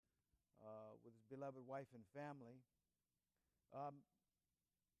beloved wife and family.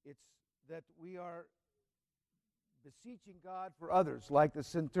 It's that we are beseeching God for others, like the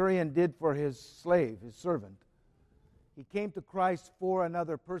centurion did for his slave, his servant. He came to Christ for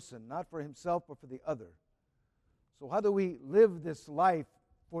another person, not for himself, but for the other. So how do we live this life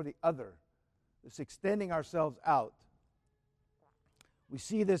for the other? This extending ourselves out. We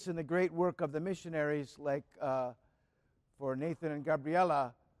see this in the great work of the missionaries, like for Nathan and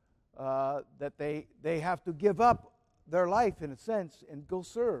Gabriela, that they have to give up their life, in a sense, and go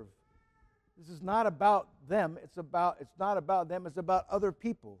serve. This is not about them. It's not about them. It's about other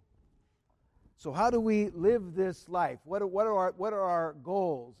people. So how do we live this life? What are our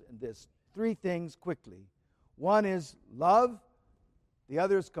goals in this? 3 things quickly. One is love, the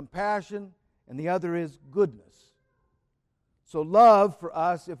other is compassion, and the other is goodness. So love for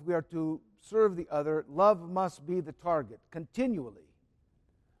us, if we are to serve the other, love must be the target continually.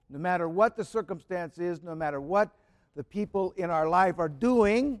 No matter what the circumstance is, no matter what the people in our life are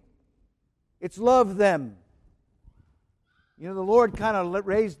doing, it's love them. You know, the Lord kind of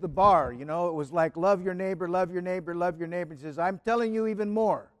raised the bar. You know, it was like love your neighbor, love your neighbor, love your neighbor. He says, I'm telling you even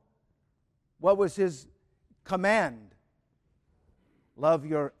more. What was his command? Love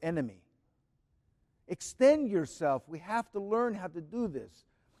your enemy. Extend yourself. We have to learn how to do this.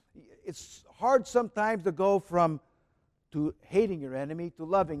 It's hard sometimes to go from to hating your enemy to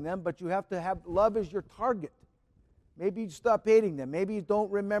loving them, but you have to have love as your target. Maybe you stop hating them. Maybe you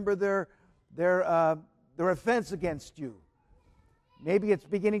don't remember their offense against you. Maybe it's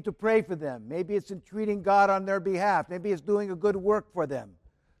beginning to pray for them. Maybe it's entreating God on their behalf. Maybe it's doing a good work for them.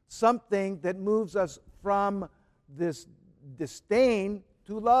 Something that moves us from this disdain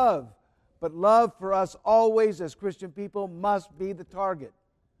to love. But love for us always as Christian people must be the target.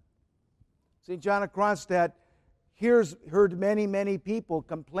 St. John of Kronstadt heard many, many people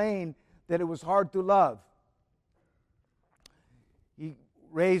complain that it was hard to love. He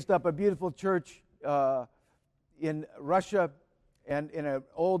raised up a beautiful church in Russia and in an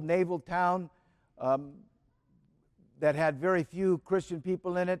old naval town that had very few Christian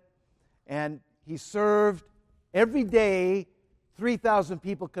people in it. And he served every day 3,000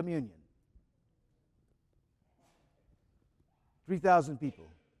 people communion. 3,000 people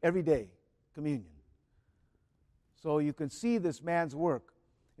every day, communion. So you can see this man's work.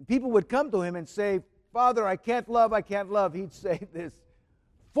 And people would come to him and say, Father, I can't love, I can't love. He'd say this,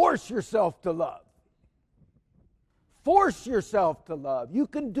 force yourself to love. Force yourself to love. You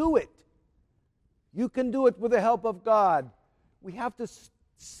can do it. You can do it with the help of God. We have to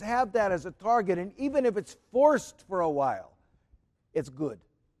have that as a target, and even if it's forced for a while, it's good.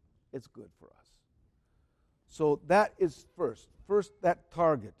 It's good for us. So that is first. First, that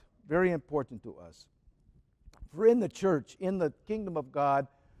target, very important to us. For in the church, in the kingdom of God,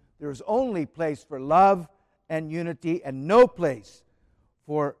 there is only place for love and unity, and no place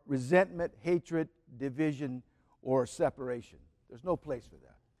for resentment, hatred, division, or separation. There's no place for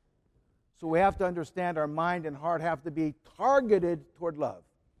that. So we have to understand our mind and heart have to be targeted toward love.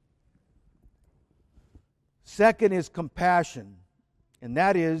 Second is compassion. And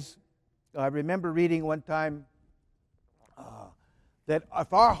that is, I remember reading one time that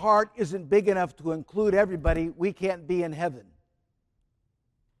if our heart isn't big enough to include everybody, we can't be in heaven.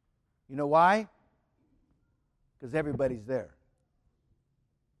 You know why? Because everybody's there.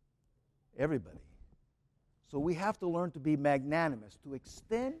 Everybody. So we have to learn to be magnanimous, to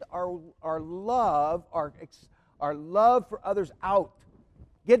extend our love for others out.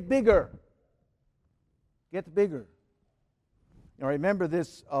 Get bigger. Get bigger. Now remember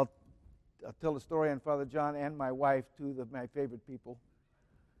this, I'll tell a story on Father John and my wife, two of my favorite people.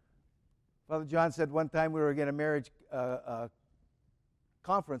 Father John said one time we were at a marriage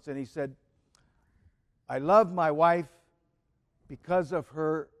conference, and he said, I love my wife because of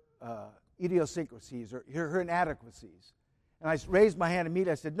her idiosyncrasies or her inadequacies. And I raised my hand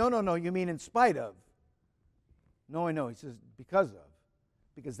immediately. I said, no, you mean in spite of. No, I know. He says, because of.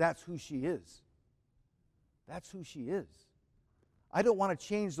 Because that's who she is. That's who she is. I don't want to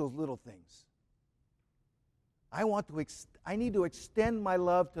change those little things. I need to extend my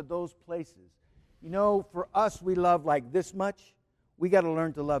love to those places. You know, for us, we love like this much. We got to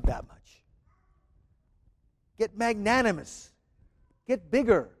learn to love that much. Get magnanimous. Get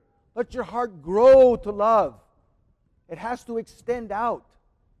bigger. Let your heart grow to love. It has to extend out.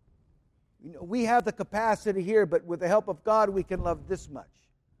 You know, we have the capacity here, but with the help of God, we can love this much.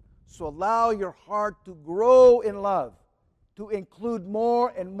 So allow your heart to grow in love, to include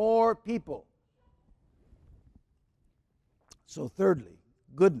more and more people. So thirdly,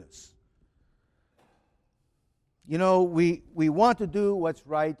 goodness. You know, we want to do what's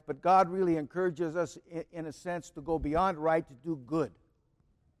right, but God really encourages us, in a sense, to go beyond right, to do good.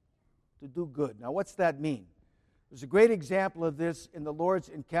 To do good. Now, what's that mean? There's a great example of this in the Lord's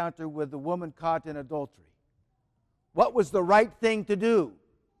encounter with the woman caught in adultery. What was the right thing to do?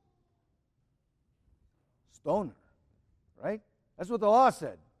 Stone her, right? That's what the law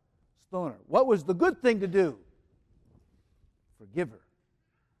said. Stone her. What was the good thing to do? Forgive her.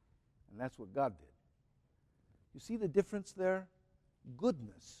 And that's what God did. You see the difference there?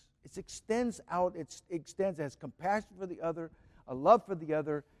 Goodness. It extends out, it extends as compassion for the other, a love for the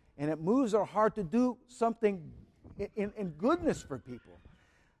other, and it moves our heart to do something in goodness for people.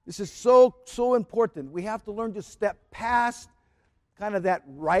 This is so important. We have to learn to step past kind of that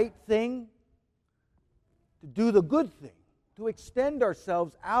right thing to do the good thing, to extend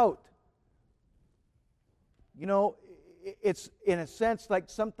ourselves out. You know, it's in a sense like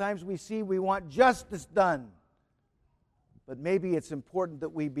sometimes we want justice done. But maybe it's important that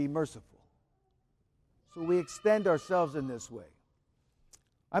we be merciful. So we extend ourselves in this way.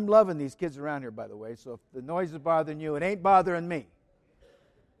 I'm loving these kids around here, by the way, so if the noise is bothering you, it ain't bothering me.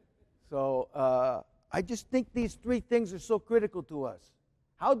 So I just think these three things are so critical to us.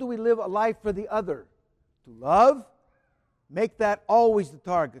 How do we live a life for the other? To love, make that always the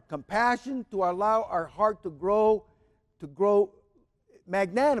target. Compassion, to allow our heart to grow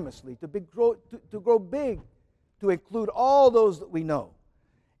magnanimously, to grow big, to include all those that we know,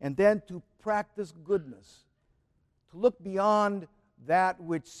 and then to practice goodness, to look beyond that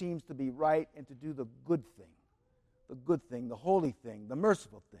which seems to be right and to do the good thing, the holy thing, the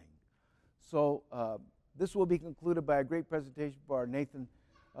merciful thing. So this will be concluded by a great presentation by our Nathan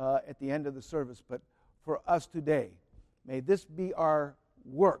at the end of the service. But for us today, may this be our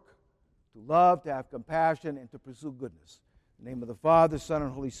work, to love, to have compassion, and to pursue goodness. In the name of the Father, Son,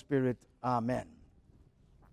 and Holy Spirit, amen.